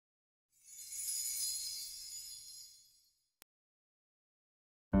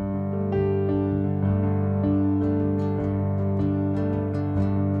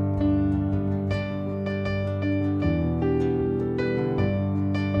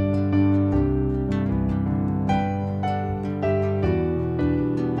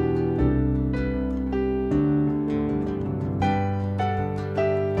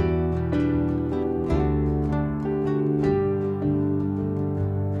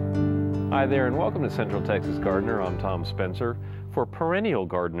Hi there and welcome to Central Texas Gardener. I'm Tom Spencer. For perennial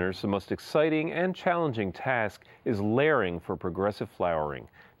gardeners, the most exciting and challenging task is layering for progressive flowering.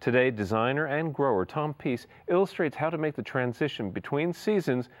 Today, designer and grower Tom Peace illustrates how to make the transition between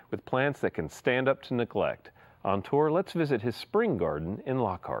seasons with plants that can stand up to neglect. On tour, let's visit his spring garden in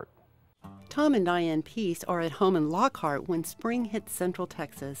Lockhart. Tom and Diane Peace are at home in Lockhart when spring hits Central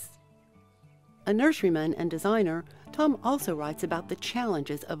Texas. A nurseryman and designer, Tom also writes about the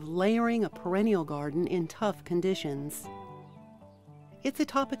challenges of layering a perennial garden in tough conditions. It's a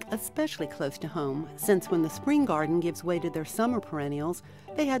topic especially close to home, since when the spring garden gives way to their summer perennials,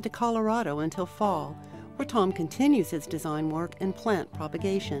 they head to Colorado until fall, where Tom continues his design work and plant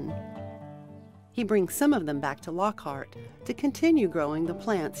propagation. He brings some of them back to Lockhart to continue growing the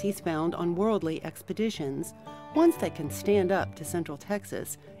plants he's found on worldly expeditions, ones that can stand up to Central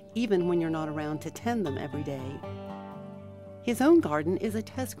Texas, even when you're not around to tend them every day. His own garden is a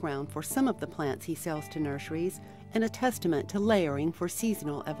test ground for some of the plants he sells to nurseries and a testament to layering for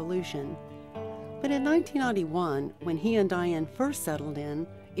seasonal evolution. But in 1991, when he and Diane first settled in,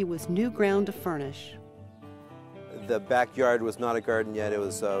 it was new ground to furnish. The backyard was not a garden yet. It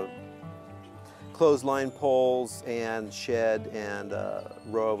was clothesline poles and shed and a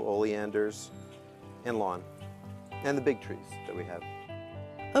row of oleanders and lawn and the big trees that we have.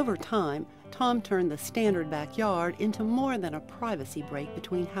 Over time, Tom turned the standard backyard into more than a privacy break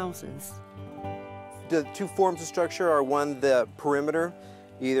between houses. The two forms of structure are one, the perimeter,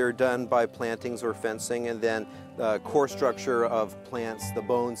 either done by plantings or fencing, and then the core structure of plants, the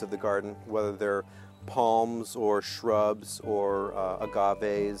bones of the garden, whether they're palms or shrubs or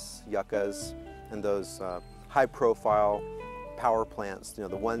agaves, yuccas, and those high-profile power plants, the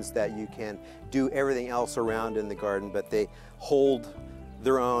ones that you can do everything else around in the garden, but they hold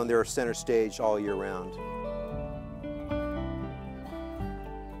their own, they're center stage all year round.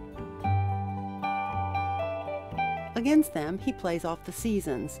 Against them, he plays off the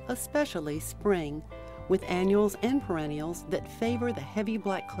seasons, especially spring, with annuals and perennials that favor the heavy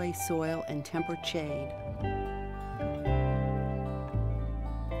black clay soil and tempered shade.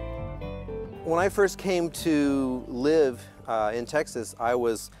 When I first came to live in Texas, I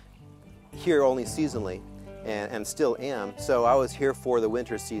was here only seasonally. And still am. So I was here for the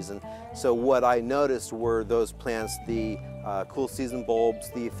winter season. So what I noticed were those plants, the cool season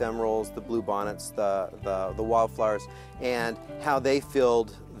bulbs, the ephemerals, the blue bonnets, the wildflowers, and how they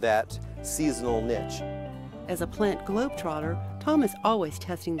filled that seasonal niche. As a plant globetrotter, Tom is always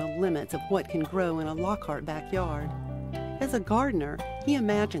testing the limits of what can grow in a Lockhart backyard. As a gardener, he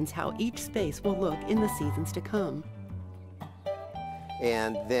imagines how each space will look in the seasons to come.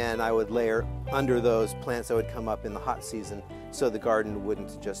 And then I would layer under those plants that would come up in the hot season, so the garden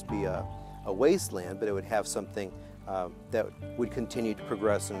wouldn't just be a wasteland, but it would have something that would continue to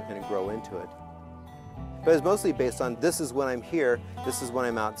progress and grow into it. But it's mostly based on, this is when I'm here, this is when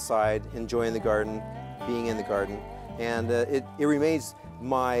I'm outside, enjoying the garden, being in the garden. And it remains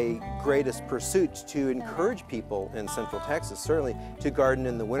my greatest pursuit to encourage people in Central Texas, certainly to garden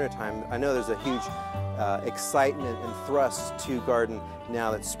in the wintertime. I know there's a huge excitement and thrust to garden now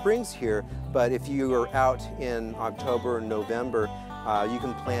that spring's here, but if you are out in October and November, you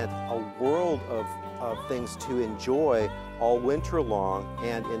can plant a world of things to enjoy all winter long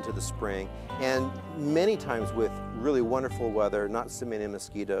and into the spring, and many times with really wonderful weather, not so many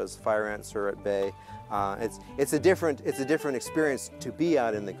mosquitoes, fire ants are at bay. It's a different experience to be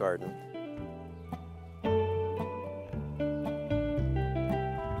out in the garden.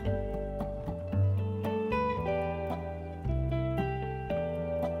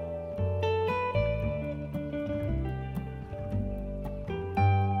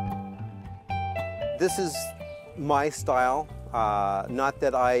 This is my style, not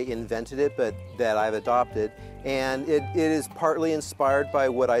that I invented it, but that I've adopted, and it is partly inspired by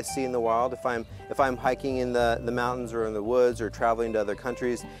what I see in the wild. If I'm hiking in the mountains or in the woods or traveling to other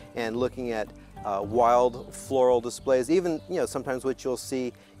countries and looking at wild floral displays, even sometimes what you'll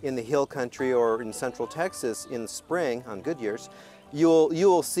see in the hill country or in Central Texas in spring on good years, you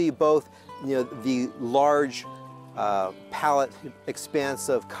will see both the large palette expanse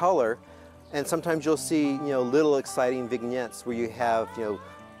of color. And sometimes you'll see, little exciting vignettes where you have,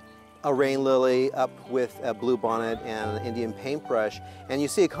 a rain lily up with a blue bonnet and an Indian paintbrush, and you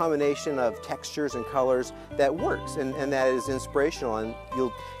see a combination of textures and colors that works, and that is inspirational. And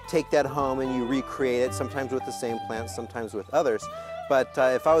you'll take that home and you recreate it, sometimes with the same plants, sometimes with others. But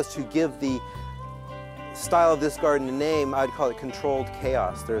if I was to give the style of this garden a name, I'd call it controlled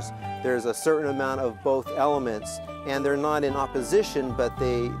chaos. There's a certain amount of both elements, and they're not in opposition, but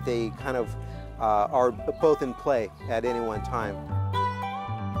they kind of are both in play at any one time.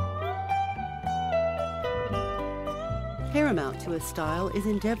 Paramount to his style is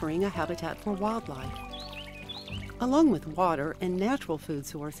endeavoring a habitat for wildlife. Along with water and natural food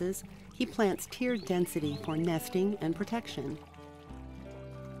sources, he plants tiered density for nesting and protection.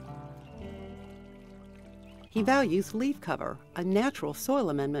 He values leaf cover, a natural soil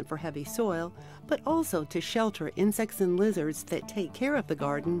amendment for heavy soil, but also to shelter insects and lizards that take care of the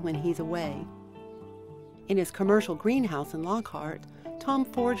garden when he's away. In his commercial greenhouse in Lockhart, Tom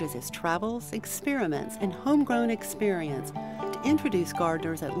forges his travels, experiments, and homegrown experience to introduce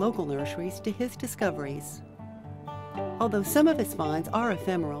gardeners at local nurseries to his discoveries. Although some of his finds are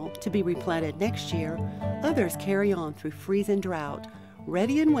ephemeral, to be replanted next year, others carry on through freeze and drought,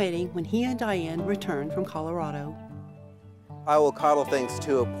 ready and waiting when he and Diane return from Colorado. I will coddle things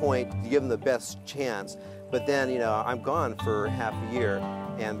to a point to give them the best chance, but then, I'm gone for half a year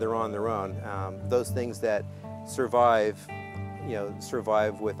and they're on their own. Those things that survive,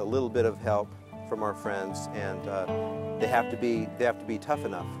 survive with a little bit of help from our friends, and they have to be tough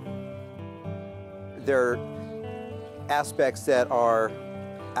enough. There are aspects that are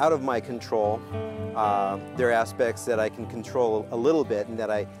out of my control. There are aspects that I can control a little bit and that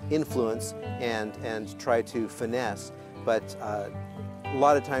I influence and try to finesse, but a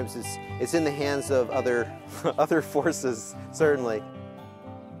lot of times it's in the hands of other forces, certainly.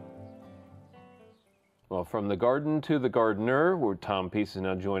 Well, from the garden to the gardener, where Tom Peace is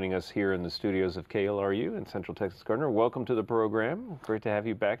now joining us here in the studios of KLRU in Central Texas Gardener. Welcome to the program. Great to have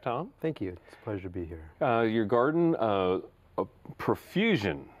you back, Tom. Thank you. It's a pleasure to be here. Your garden, a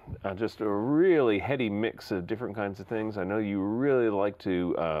profusion, just a really heady mix of different kinds of things. I know you really like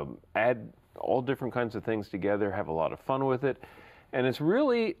to add all different kinds of things together, have a lot of fun with it, and it's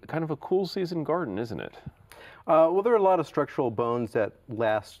really kind of a cool season garden, isn't it? Well, there are a lot of structural bones that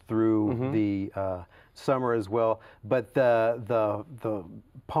last through the summer as well, but the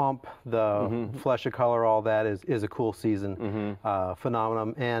pomp, the flush of color, all that is a cool season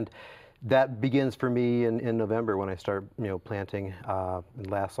phenomenon, and that begins for me in November when I start planting,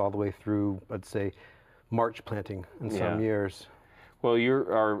 and lasts all the way through, I'd say, March planting in some years. Well,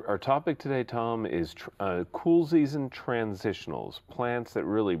 our topic today, Tom, is cool season transitionals, plants that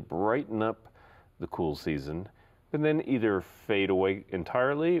really brighten up the cool season and then either fade away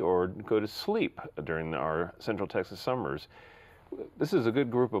entirely or go to sleep during our Central Texas summers. This is a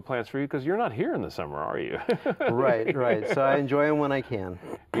good group of plants for you because you're not here in the summer, are you? Right. So I enjoy them when I can.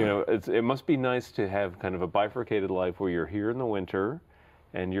 It must be nice to have kind of a bifurcated life where you're here in the winter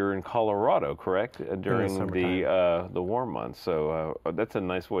and you're in Colorado, correct? During the warm months. So that's a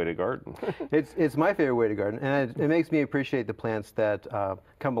nice way to garden. It's my favorite way to garden, and it makes me appreciate the plants that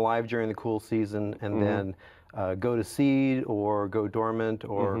come alive during the cool season and then go to seed or go dormant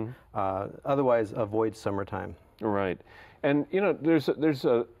or otherwise avoid summertime. Right. And there's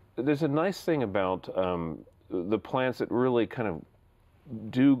a nice thing about the plants that really kind of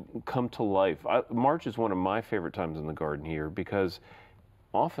do come to life. March is one of my favorite times in the garden here because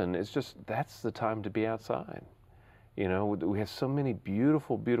often that's the time to be outside. We have so many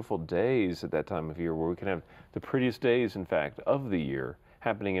beautiful, beautiful days at that time of year where we can have the prettiest days, in fact, of the year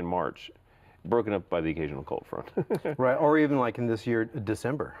happening in March, broken up by the occasional cold front. Right, or even like in this year,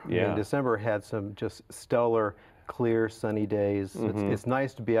 December. Yeah. I mean, December had some just stellar, clear, sunny days. It's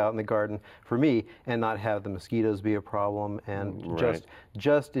nice to be out in the garden for me and not have the mosquitoes be a problem, and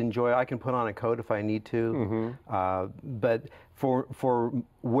just enjoy. I can put on a coat if I need to, but for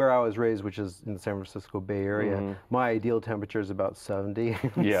where I was raised, which is in the San Francisco Bay Area, my ideal temperature is about 70.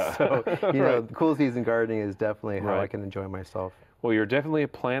 Yeah. So cool season gardening is definitely how I can enjoy myself. Well, you're definitely a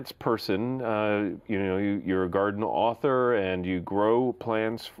plants person. You're a garden author, and you grow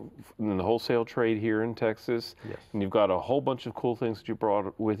plants in the wholesale trade here in Texas. Yes. And you've got a whole bunch of cool things that you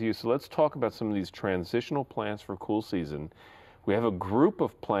brought with you. So let's talk about some of these transitional plants for cool season. We have a group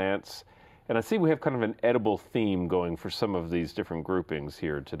of plants, and I see we have kind of an edible theme going for some of these different groupings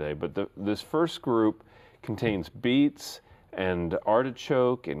here today. But this first group contains beets and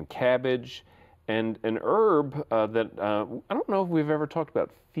artichoke and cabbage, and an herb that I don't know if we've ever talked about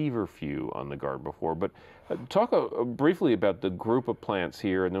feverfew on the garden before, but talk briefly about the group of plants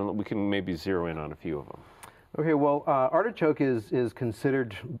here, and then we can maybe zero in on a few of them. Okay, well, artichoke is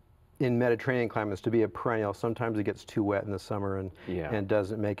considered in Mediterranean climates to be a perennial. Sometimes it gets too wet in the summer and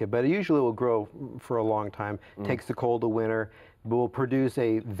doesn't make it, but it usually will grow for a long time, takes the cold of winter, but will produce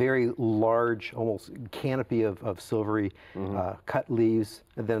a very large, almost canopy of silvery cut leaves,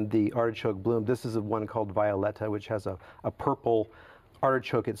 and then the artichoke bloom. This is one called Violetta, which has a purple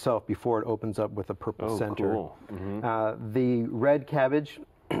artichoke itself before it opens up with a purple center. Cool. The red cabbage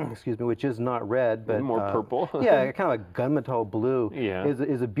excuse me, which is not red, but more purple. yeah, kind of a gunmetal blue. Yeah.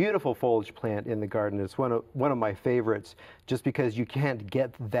 is a beautiful foliage plant in the garden. It's one of my favorites, just because you can't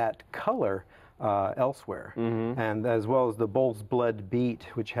get that color elsewhere. And as well as the bull's blood beet,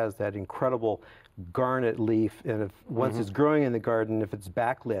 which has that incredible garnet leaf, and once it's growing in the garden, if it's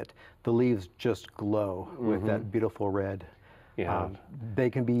backlit, the leaves just glow with that beautiful red. Yeah. They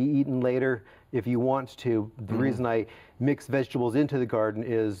can be eaten later if you want to. The reason I mix vegetables into the garden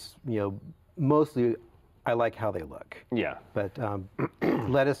is, mostly I like how they look. Yeah. But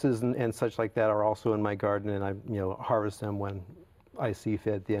lettuces and such like that are also in my garden, and I harvest them when I see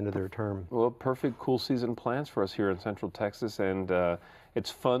fit at the end of their term. Well, perfect cool season plants for us here in Central Texas, and it's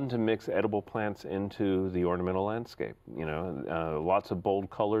fun to mix edible plants into the ornamental landscape. Lots of bold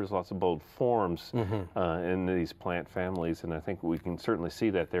colors, lots of bold forms in these plant families, and I think we can certainly see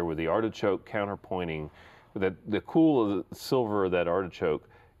that there with the artichoke counterpointing, the cool silver of that artichoke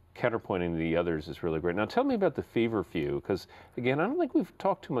counterpointing the others is really great. Now tell me about the feverfew, because again, I don't think we've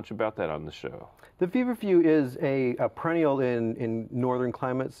talked too much about that on the show. The feverfew is a perennial in northern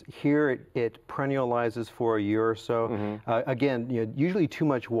climates. Here it perennializes for a year or so. Again, usually too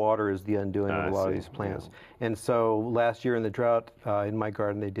much water is the undoing of a lot of these plants. Yeah. And so last year in the drought in my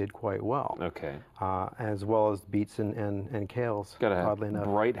garden, they did quite well. Okay. As well as beets and kales. Got a oddly enough.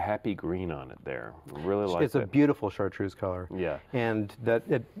 Bright, happy green on it there. Really like it. It's a beautiful chartreuse color. Yeah. And that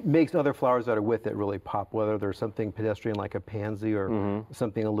it makes other flowers that are with it really pop, whether there's something pedestrian like a pansy or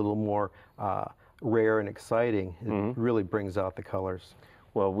something a little more rare and exciting. It really brings out the colors.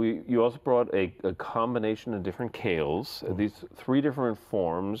 Well, you also brought a combination of different kales, these 3 different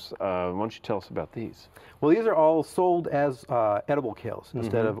forms. Why don't you tell us about these? Well, these are all sold as edible kales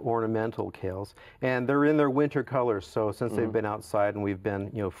instead of ornamental kales, and they're in their winter colors. So since they've been outside and we've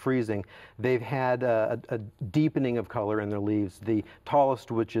been freezing, they've had a deepening of color in their leaves. The tallest,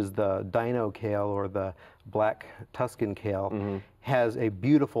 which is the dino kale or the black Tuscan kale, has a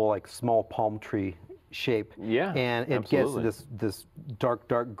beautiful like small palm tree shape. Yeah, and it absolutely. gets this dark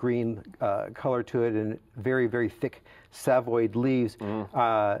green color to it, and very, very thick savoyed leaves.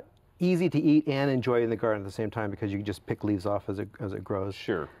 Easy to eat and enjoy in the garden at the same time, because you can just pick leaves off as it grows.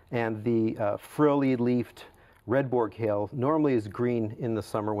 Sure. And the frilly leafed red boar kale normally is green in the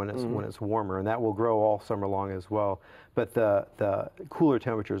summer when it's warmer, and that will grow all summer long as well. But the cooler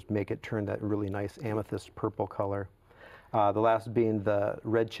temperatures make it turn that really nice amethyst purple color. The last being the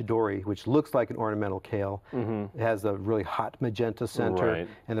red chidori, which looks like an ornamental kale. It has a really hot magenta center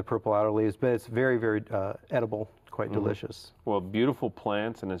and the purple outer leaves, but it's very, very edible, quite delicious. Well, beautiful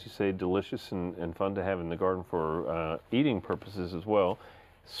plants, and as you say, delicious and fun to have in the garden for eating purposes as well.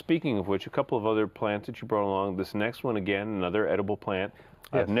 Speaking of which, a couple of other plants that you brought along. This next one, again, another edible plant.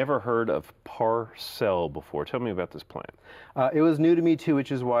 Yes. I've never heard of parcel before. Tell me about this plant. It was new to me too,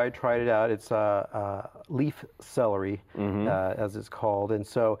 which is why I tried it out. It's leaf celery, as it's called, and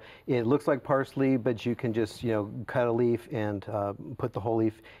so it looks like parsley, but you can just cut a leaf and put the whole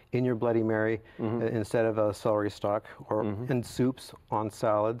leaf in your Bloody Mary instead of a celery stalk, or in soups, on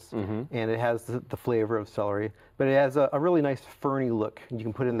salads, and it has the flavor of celery, but it has a really nice ferny look. You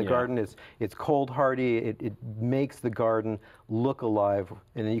can put it in the garden. It's cold hardy. It makes the garden look alive,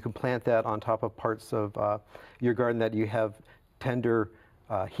 and then you can plant that on top of parts of your garden that you have tender,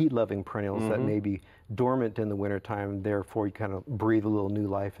 heat-loving perennials that may be dormant in the wintertime. Therefore, you kind of breathe a little new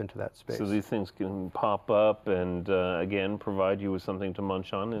life into that space. So these things can pop up and, again, provide you with something to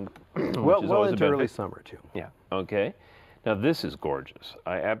munch on. And well into early summer, too. Yeah, okay. Now, this is gorgeous.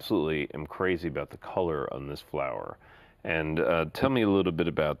 I absolutely am crazy about the color on this flower. And tell me a little bit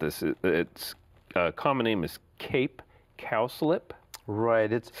about this. Its common name is Cape Cowslip.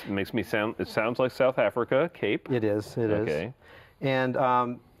 Right. It sounds like South Africa, Cape. It is. It is. Okay.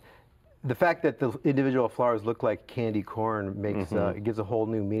 And the fact that the individual flowers look like candy corn makes it gives a whole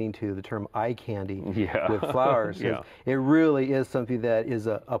new meaning to the term eye candy with flowers. It really is something that is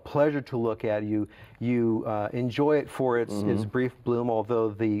a pleasure to look at. You enjoy it for its brief bloom, although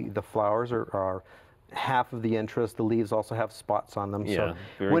the flowers are half of the interest. The leaves also have spots on them. Yeah,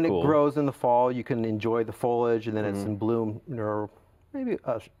 so when it grows in the fall, you can enjoy the foliage, and then it's in bloom, maybe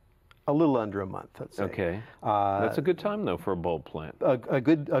a little under a month, let's say. Okay. That's a good time, though, for a bulb plant. A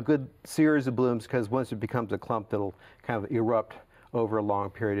good series of blooms, because once it becomes a clump, it'll kind of erupt over a long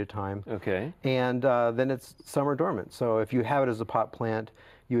period of time. Okay. And then it's summer dormant. So if you have it as a pot plant,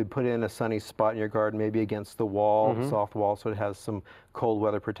 you would put it in a sunny spot in your garden, maybe against the wall, soft wall, so it has some cold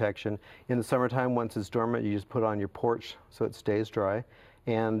weather protection. In the summertime, once it's dormant, you just put it on your porch so it stays dry.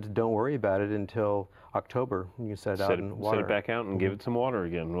 And don't worry about it until October. You set it out and water. Set it back out and give it some water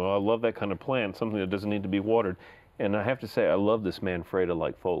again. Well, I love that kind of plant, something that doesn't need to be watered. And I have to say, I love this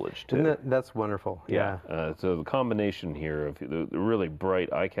Manfreda-like foliage too. That's wonderful. Yeah. So the combination here of the really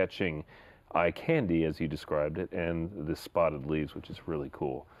bright, eye-catching eye candy, as you described it, and the spotted leaves, which is really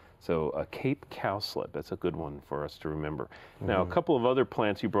cool. So a Cape cowslip, that's a good one for us to remember. Now, a couple of other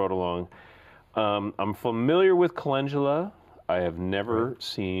plants you brought along. I'm familiar with calendula. I have never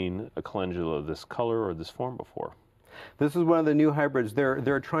seen a calendula of this color or this form before. This is one of the new hybrids.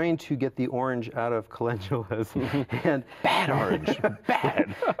 They're trying to get the orange out of calendulas. And bad orange,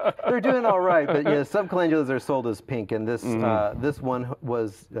 bad. They're doing all right, but yeah, some calendulas are sold as pink, and this this one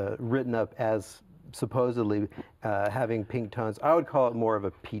was written up as supposedly having pink tones. I would call it more of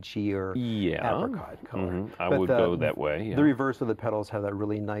a peachy or apricot color. I would go that way. Yeah. The reverse of the petals have that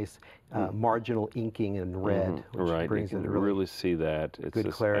really nice marginal inking in red, which brings you it can really see that. It's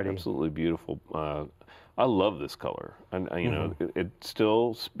good clarity. Absolutely beautiful. I love this color, and you know, it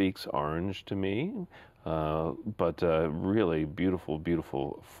still speaks orange to me, but really beautiful,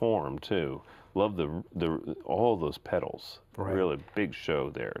 beautiful form too. Love all those petals. Really big show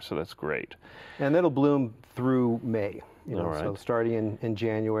there, so that's great. And that'll bloom through May. You know, all right. So starting in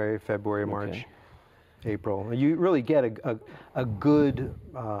January, February, March, April, you really get a good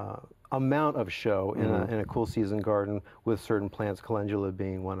amount of show in a cool season garden with certain plants, calendula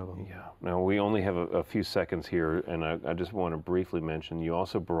being one of them. Yeah. Now we only have a few seconds here, and I just want to briefly mention you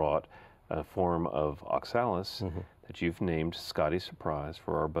also brought a form of oxalis that you've named Scotty Surprise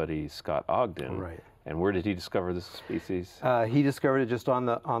for our buddy Scott Ogden. Right. And where did he discover this species? He discovered it just on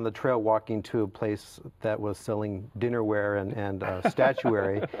the trail walking to a place that was selling dinnerware and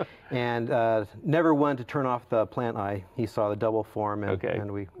statuary, and never wanted to turn off the plant eye. He saw the double form,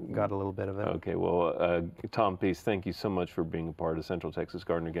 and we got a little bit of it. Okay, well, Tom Peace, thank you so much for being a part of Central Texas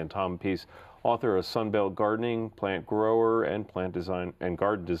Garden again. Tom Peace, author of Sunbelt Gardening, plant grower, and plant design and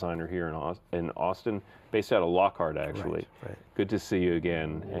garden designer here in Austin, based out of Lockhart, actually. Right. Good to see you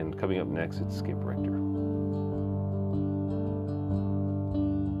again. And coming up next, it's Skip Richter.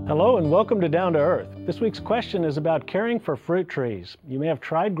 Hello and welcome to Down to Earth. This week's question is about caring for fruit trees. You may have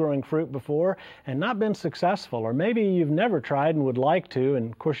tried growing fruit before and not been successful, or maybe you've never tried and would like to,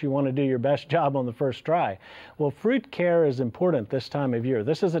 and of course you want to do your best job on the first try. Well, fruit care is important this time of year.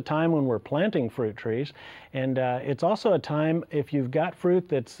 This is a time when we're planting fruit trees, and it's also a time, if you've got fruit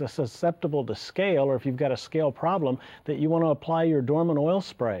that's susceptible to scale, or if you've got a scale problem, that you want to apply your dormant oil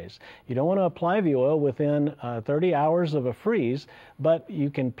sprays. You don't want to apply the oil within 30 hours of a freeze, but you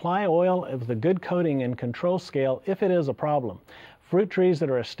can apply oil with a good coating and control scale if it is a problem. Fruit trees that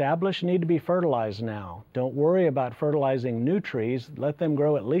are established need to be fertilized now. Don't worry about fertilizing new trees. Let them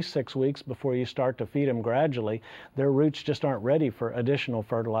grow at least 6 weeks before you start to feed them gradually. Their roots just aren't ready for additional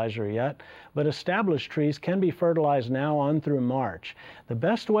fertilizer yet. But established trees can be fertilized now on through March. The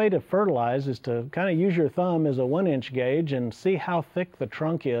best way to fertilize is to kind of use your thumb as a 1-inch gauge and see how thick the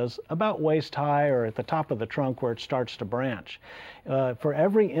trunk is, about waist high or at the top of the trunk where it starts to branch. For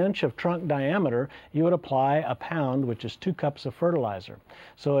every inch of trunk diameter, you would apply a pound, which is 2 cups of fertilizer.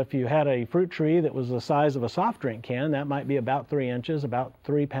 So if you had a fruit tree that was the size of a soft drink can, that might be about 3 inches, about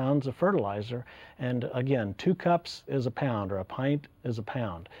 3 pounds of fertilizer. And again, 2 cups is a pound, or a pint is a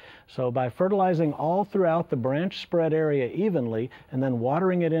pound. So by fertilizing all throughout the branch spread area evenly and then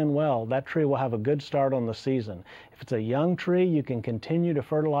watering it in well, that tree will have a good start on the season. If it's a young tree, you can continue to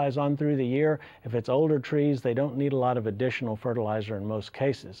fertilize on through the year. If it's older trees, they don't need a lot of additional fertilizer in most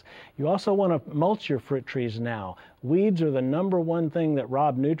cases. You also want to mulch your fruit trees now. Weeds are the #1 thing that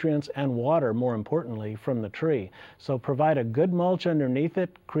rob nutrients and water, more importantly, from the tree. So provide a good mulch underneath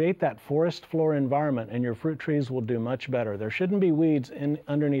it, create that forest floor environment, and your fruit trees will do much better. There shouldn't be weeds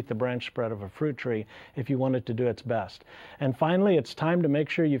underneath the branch spread of a fruit tree if you want it to do its best. And finally, it's time to make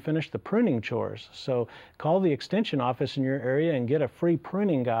sure you finish the pruning chores. So call the extension office in your area and get a free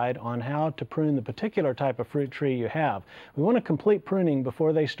pruning guide on how to prune the particular type of fruit tree you have. We want to complete pruning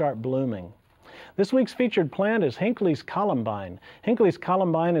before they start blooming. This week's featured plant is Hinkley's columbine. Hinkley's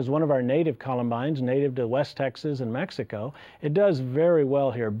columbine is one of our native columbines, native to West Texas and Mexico. It does very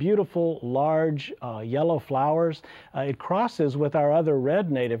well here. Beautiful, large, yellow flowers. It crosses with our other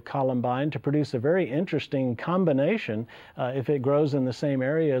red native columbine to produce a very interesting combination if it grows in the same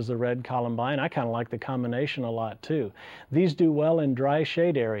area as the red columbine. I kind of like the combination a lot too. These do well in dry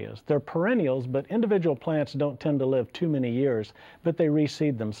shade areas. They're perennials, but individual plants don't tend to live too many years, but they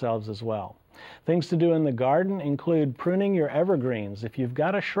reseed themselves as well. Things to do in the garden include pruning your evergreens. If you've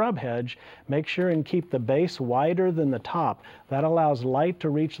got a shrub hedge, make sure and keep the base wider than the top. That allows light to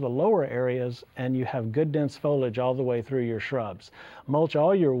reach the lower areas and you have good dense foliage all the way through your shrubs. Mulch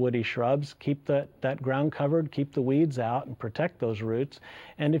all your woody shrubs, keep that ground covered, keep the weeds out and protect those roots.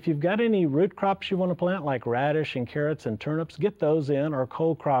 And if you've got any root crops you want to plant like radish and carrots and turnips, get those in, or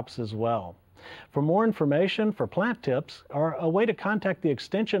cole crops as well. For more information, for plant tips, or a way to contact the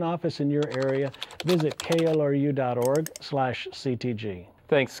Extension office in your area, visit klru.org/CTG.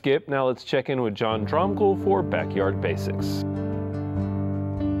 Thanks, Skip. Now let's check in with John Dromgoole for Backyard Basics.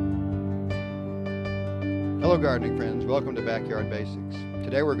 Hello gardening friends, welcome to Backyard Basics.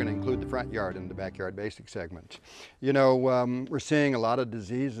 Today we're going to include the front yard in the Backyard Basics segment. You know, we're seeing a lot of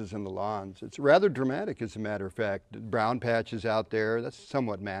diseases in the lawns. It's rather dramatic, as a matter of fact. Brown patches out there, that's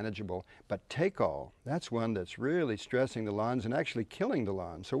somewhat manageable. But take-all, that's one that's really stressing the lawns and actually killing the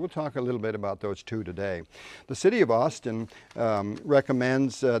lawns. So we'll talk a little bit about those two today. The City of Austin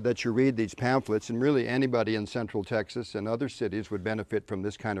recommends that you read these pamphlets, and really anybody in Central Texas and other cities would benefit from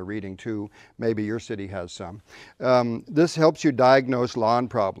this kind of reading too. Maybe your city has some. This helps you diagnose lawn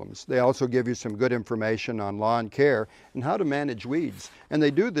problems. They also give you some good information on lawn care and how to manage weeds. And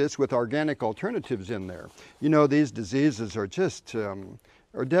they do this with organic alternatives in there. You know, these diseases are just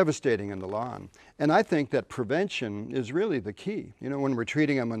are devastating in the lawn. And I think that prevention is really the key. You know, when we're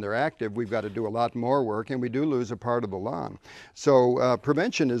treating them when they're active, we've got to do a lot more work, and we do lose a part of the lawn. So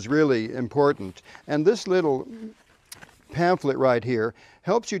prevention is really important. And this little pamphlet right here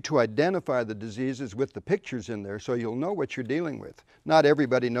helps you to identify the diseases with the pictures in there so you'll know what you're dealing with. Not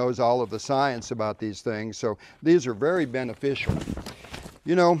everybody knows all of the science about these things, so these are very beneficial.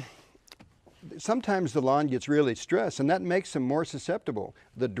 You know, sometimes the lawn gets really stressed, and that makes them more susceptible.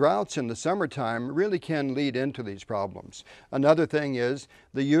 The droughts in the summertime really can lead into these problems. Another thing is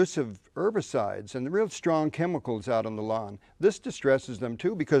the use of herbicides and the real strong chemicals out on the lawn. This distresses them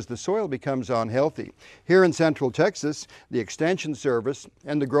too because the soil becomes unhealthy. Here in Central Texas, the Extension Service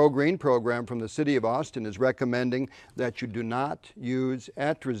and the Grow Green program from the City of Austin is recommending that you do not use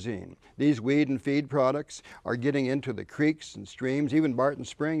atrazine. These weed and feed products are getting into the creeks and streams. Even Barton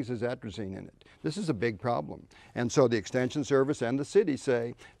Springs has atrazine in it. This is a big problem. And so the Extension Service and the city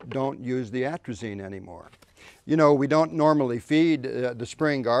say, don't use the atrazine anymore. You know, we don't normally feed the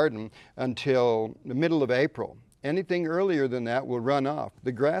spring garden until the middle of April. Anything earlier than that will run off.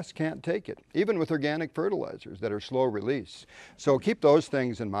 The grass can't take it, even with organic fertilizers that are slow release. So keep those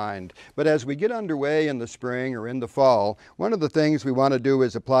things in mind. But as we get underway in the spring or in the fall, one of the things we want to do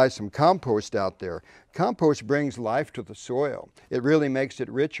is apply some compost out there. Compost brings life to the soil. It really makes it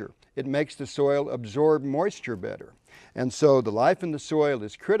richer. It makes the soil absorb moisture better. And so the life in the soil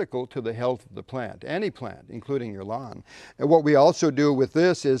is critical to the health of the plant, any plant, including your lawn. And what we also do with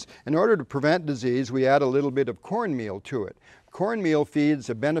this is, in order to prevent disease, we add a little bit of cornmeal to it. Cornmeal feeds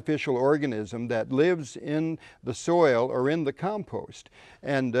a beneficial organism that lives in the soil or in the compost.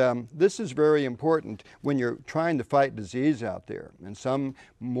 And this is very important when you're trying to fight disease out there. And some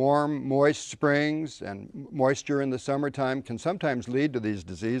warm, moist springs and moisture in the summertime can sometimes lead to these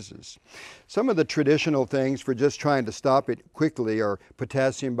diseases. Some of the traditional things for just trying to stop it quickly are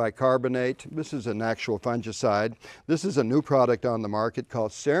potassium bicarbonate. This is an actual fungicide. This is a new product on the market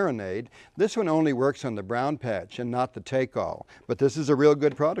called Serenade. This one only works on the brown patch and not the take-all. But this is a real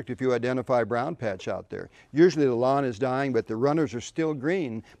good product if you identify brown patch out there. Usually the lawn is dying, but the runners are still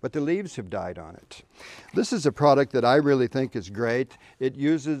green, but the leaves have died on it. This is a product that I really think is great. It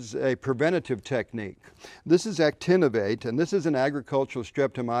uses a preventative technique. This is actinovate, and this is an agricultural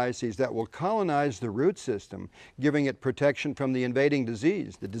streptomyces that will colonize the root system, giving it protection from the invading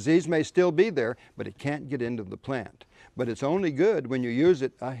disease. The disease may still be there, but it can't get into the plant. But it's only good when you use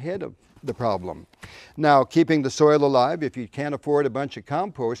it ahead of the problem. Now, keeping the soil alive, if you can't afford a bunch of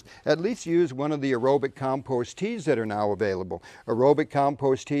compost, at least use one of the aerobic compost teas that are now available. Aerobic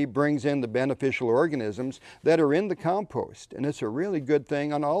compost tea brings in the beneficial organisms that are in the compost, and it's a really good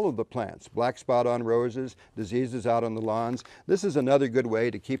thing on all of the plants. Black spot on roses, diseases out on the lawns. This is another good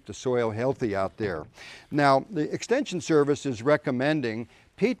way to keep the soil healthy out there. Now, the Extension Service is recommending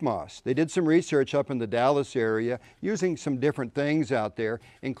peat moss. They did some research up in the Dallas area using some different things out there,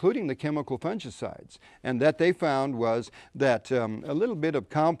 including the chemical fungicides. And that they found was that a little bit of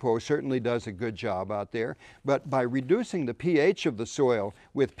compost certainly does a good job out there, but by reducing the pH of the soil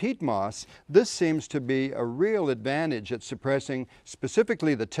with peat moss, this seems to be a real advantage at suppressing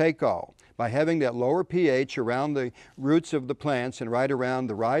specifically the take-all. By having that lower pH around the roots of the plants and right around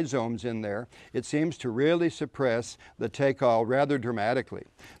the rhizomes in there, it seems to really suppress the take-all rather dramatically.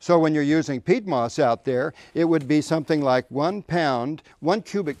 So when you're using peat moss out there, it would be something like 1 pound, 1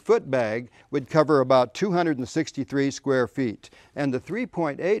 cubic foot bag would cover about 263 square feet. And the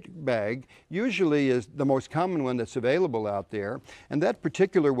 3.8 bag usually is the most common one that's available out there, and that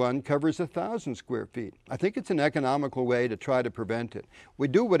particular one covers 1,000 square feet. I think it's an economical way to try to prevent it. We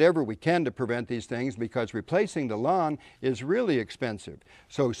do whatever we can to prevent these things because replacing the lawn is really expensive.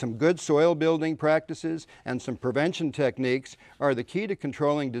 So some good soil building practices and some prevention techniques are the key to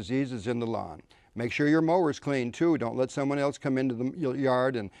controlling diseases in the lawn. Make sure your mower's clean too. Don't let someone else come into the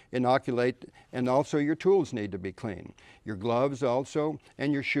yard and inoculate, and also your tools need to be clean. Your gloves also,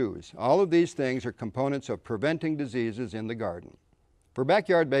 and your shoes. All of these things are components of preventing diseases in the garden. For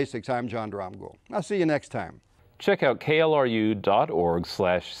Backyard Basics, I'm John Dromgoole. I'll see you next time. Check out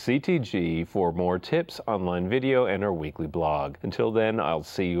klru.org/CTG for more tips, online video, and our weekly blog. Until then, I'll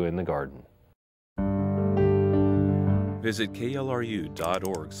see you in the garden. Visit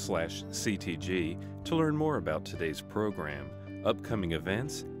klru.org/CTG to learn more about today's program, upcoming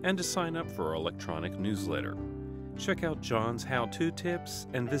events, and to sign up for our electronic newsletter. Check out John's how-to tips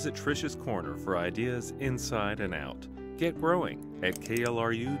and visit Trish's Corner for ideas inside and out. Get growing at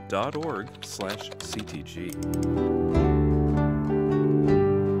klru.org/CTG.